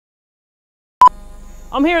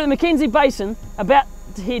I'm here at the Mackenzie Basin, about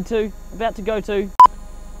to go to.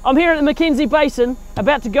 I'm here at the Mackenzie Basin,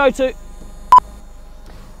 about to go to.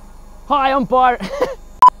 Hi, I'm Byron.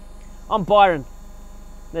 I'm Byron.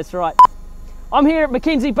 That's right. I'm here at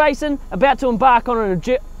Mackenzie Basin, about to embark on an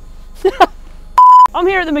I'm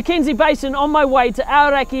here at the Mackenzie Basin on my way to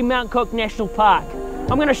Aoraki Mount Cook National Park.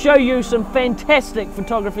 I'm going to show you some fantastic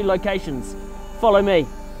photography locations. Follow me.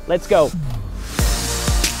 Let's go.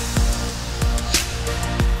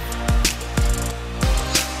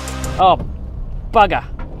 Oh, bugger.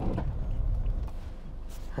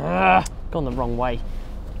 Gone the wrong way.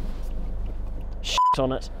 Shit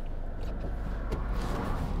on it.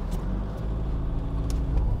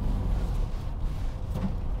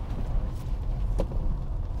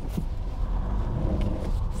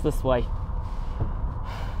 It's this way.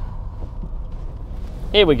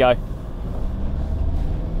 Here we go.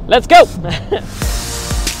 Let's go!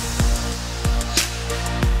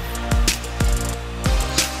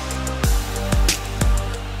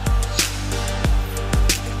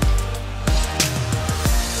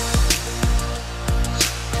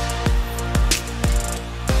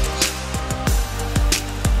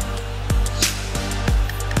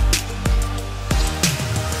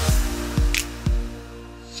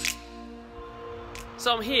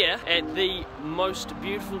 So I'm here at the most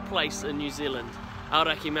beautiful place in New Zealand,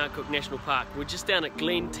 Aoraki Mount Cook National Park. We're just down at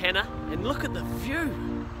Glentanner, and look at the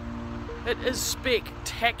view. It is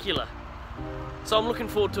spectacular. So I'm looking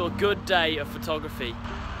forward to a good day of photography.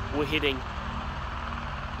 We're heading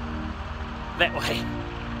that way,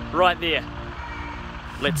 right there.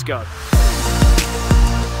 Let's go.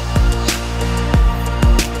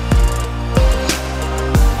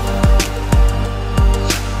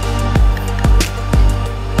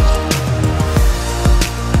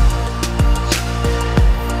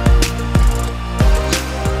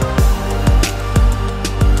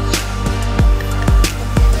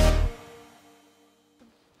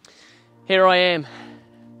 Here I am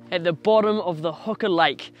at the bottom of the Hooker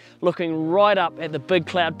Lake, looking right up at the big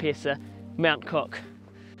cloud piercer, Mount Cook.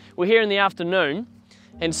 We're here in the afternoon,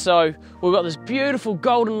 and so we've got this beautiful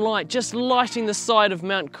golden light just lighting the side of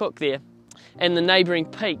Mount Cook there and the neighbouring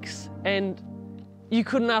peaks, and you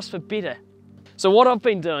couldn't ask for better. So what I've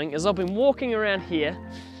been doing is I've been walking around here,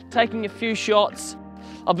 taking a few shots.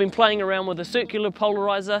 I've been playing around with a circular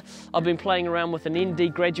polarizer, I've been playing around with an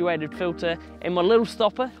ND graduated filter and my little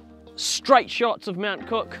stopper. Straight shots of Mount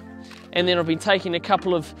Cook, and then I've been taking a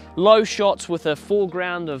couple of low shots with a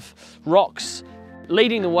foreground of rocks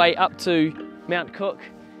leading the way up to Mount Cook,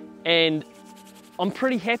 and I'm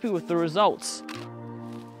pretty happy with the results.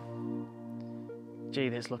 Gee,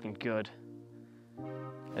 that's looking good.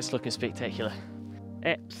 That's looking spectacular.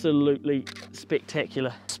 Absolutely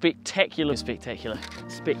spectacular. Spectacular, spectacular,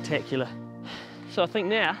 spectacular. So I think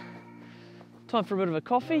now, time for a bit of a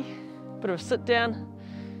coffee, a bit of a sit down,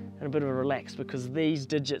 and a bit of a relax, because these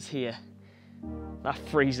digits here are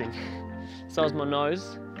freezing. So is my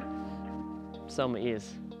nose, so are my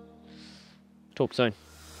ears. Talk soon.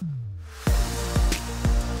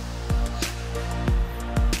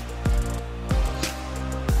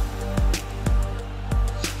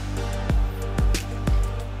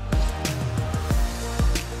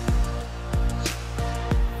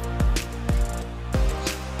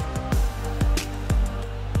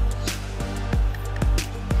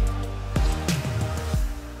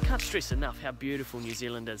 Stress enough how beautiful New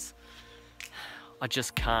Zealand is. I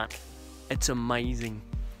just can't. It's amazing.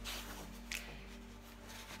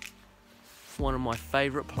 It's one of my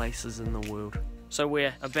favourite places in the world. So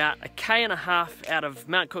we're about 1.5 km out of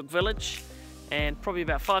Mount Cook village and probably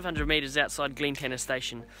about 500 metres outside Glentanner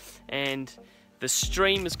station, and the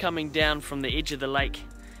stream is coming down from the edge of the lake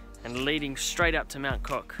and leading straight up to Mount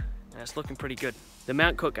Cook, and it's looking pretty good. The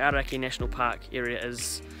Mount Cook Aoraki National Park area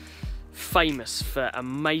is famous for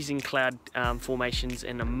amazing cloud formations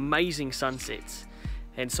and amazing sunsets,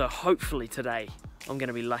 and so hopefully today I'm going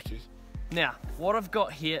to be lucky. Now what I've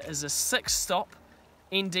got here is a 6-stop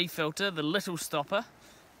ND filter, the little stopper,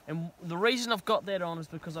 and the reason I've got that on is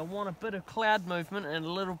because I want a bit of cloud movement and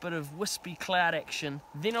a little bit of wispy cloud action.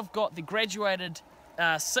 Then I've got the graduated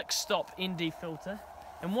 6-stop ND filter,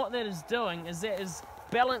 and what that is doing is that is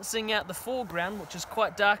balancing out the foreground, which is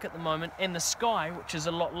quite dark at the moment, and the sky, which is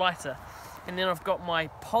a lot lighter. And then I've got my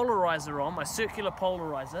polarizer on, my circular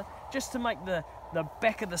polarizer, just to make the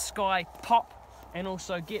back of the sky pop and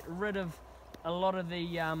also get rid of a lot of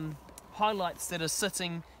the highlights that are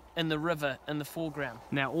sitting in the river in the foreground.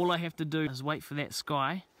 Now all I have to do is wait for that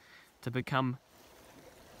sky to become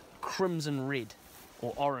crimson red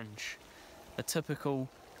or orange, a typical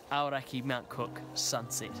Aoraki Mount Cook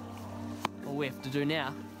sunset. All we have to do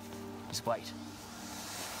now is wait.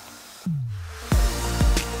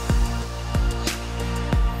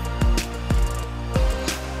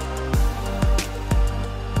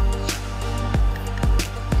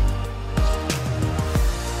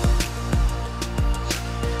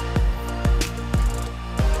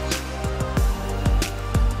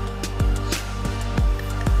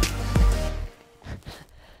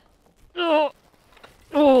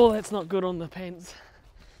 Oh, that's not good on the pants.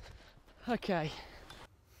 Okay.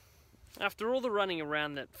 After all the running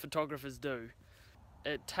around that photographers do,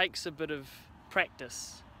 it takes a bit of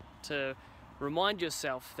practice to remind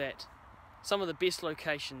yourself that some of the best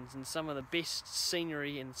locations and some of the best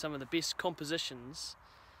scenery and some of the best compositions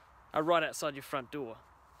are right outside your front door.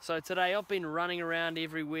 So today I've been running around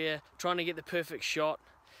everywhere trying to get the perfect shot,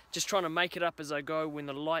 just trying to make it up as I go when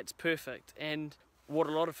the light's perfect. And what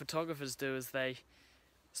a lot of photographers do is they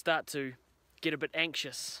start to get a bit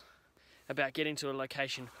anxious about getting to a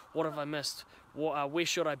location. What have I missed? Where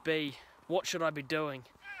should I be? What should I be doing?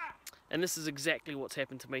 And this is exactly what's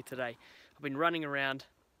happened to me today. I've been running around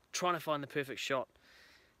trying to find the perfect shot,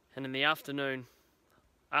 and in the afternoon,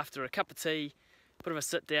 after a cup of tea, a bit of a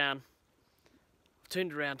sit down, I've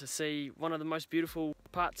turned around to see one of the most beautiful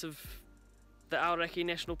parts of the Aoraki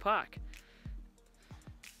National Park.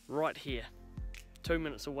 Right here, 2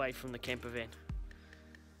 minutes away from the camper van.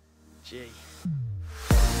 Gee.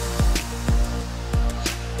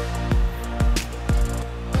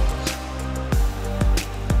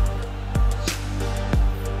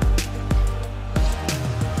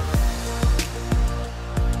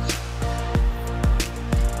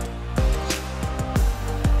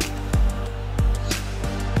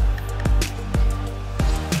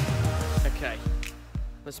 Okay,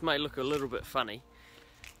 this may look a little bit funny,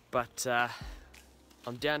 but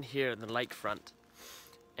I'm down here in the lakefront,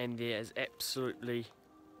 and there is absolutely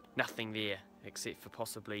nothing there except for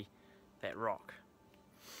possibly that rock.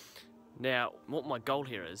 Now, what my goal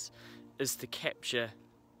here is to capture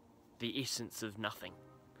the essence of nothing.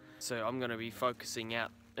 So I'm going to be focusing out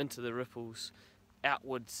into the ripples,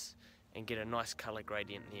 outwards, and get a nice colour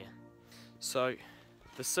gradient there. So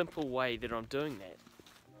the simple way that I'm doing that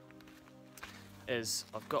is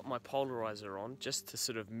I've got my polarizer on just to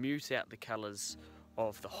sort of mute out the colours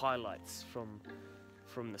of the highlights from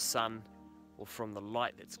the sun or from the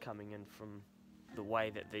light that's coming in from the way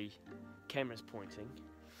that the camera's pointing.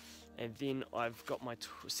 And then I've got my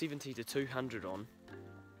 70 to 200 on,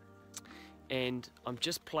 and I'm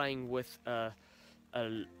just playing with a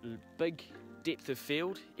big depth of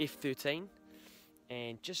field, f13,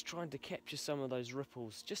 and just trying to capture some of those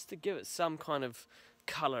ripples just to give it some kind of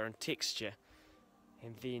colour and texture,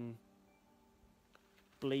 and then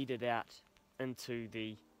bleed it out into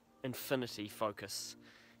the infinity focus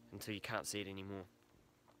until you can't see it anymore.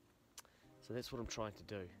 So that's what I'm trying to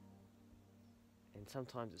do. And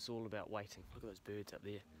sometimes it's all about waiting. Look at those birds up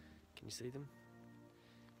there. Can you see them?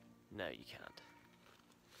 No, you can't.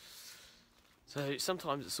 So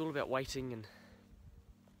sometimes it's all about waiting and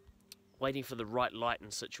waiting for the right light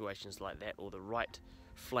in situations like that, or the right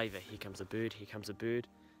flavour. Here comes a bird, here comes a bird.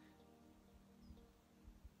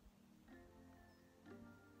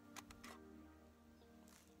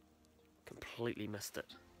 Completely missed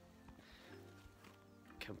it.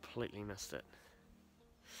 Completely missed it.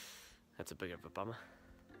 That's a bit of a bummer.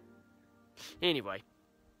 Anyway,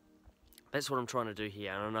 that's what I'm trying to do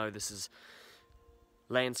here. And I know this is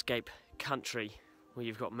landscape country, where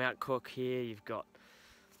you've got Mount Cook here, you've got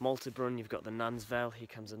Maltebrun, you've got the Nuns Vale. Here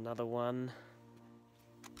comes another one.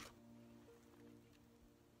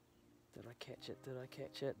 Did I catch it? Did I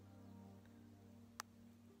catch it?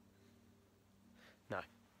 No,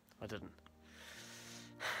 I didn't.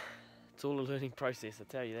 It's all a learning process, I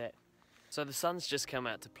tell you that. So the sun's just come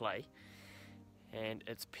out to play, and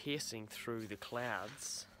it's piercing through the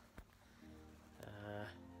clouds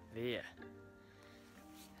there.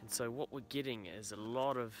 And so what we're getting is a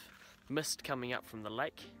lot of mist coming up from the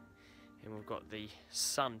lake, and we've got the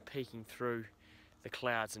sun peeking through the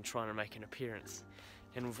clouds and trying to make an appearance.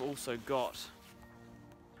 And we've also got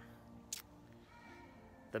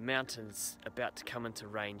the mountains about to come into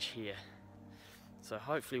range here. So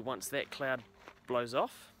hopefully once that cloud blows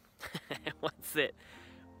off,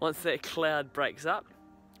 once that cloud breaks up,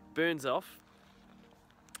 burns off,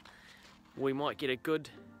 we might get a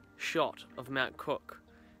good shot of Mount Cook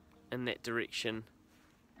in that direction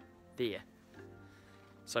there.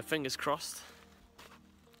 So fingers crossed,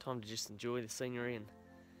 time to just enjoy the scenery and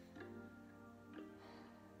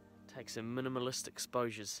take some minimalist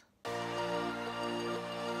exposures.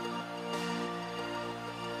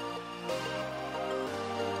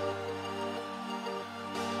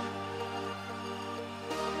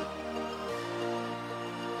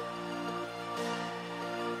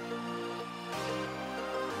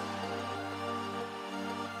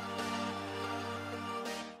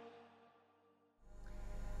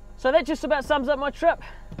 So that just about sums up my trip.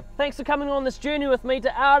 Thanks for coming on this journey with me to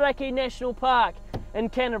Aoraki National Park in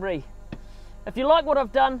Canterbury. If you like what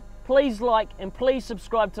I've done, please like and please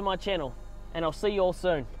subscribe to my channel, and I'll see you all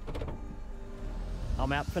soon.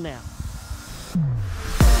 I'm out for now.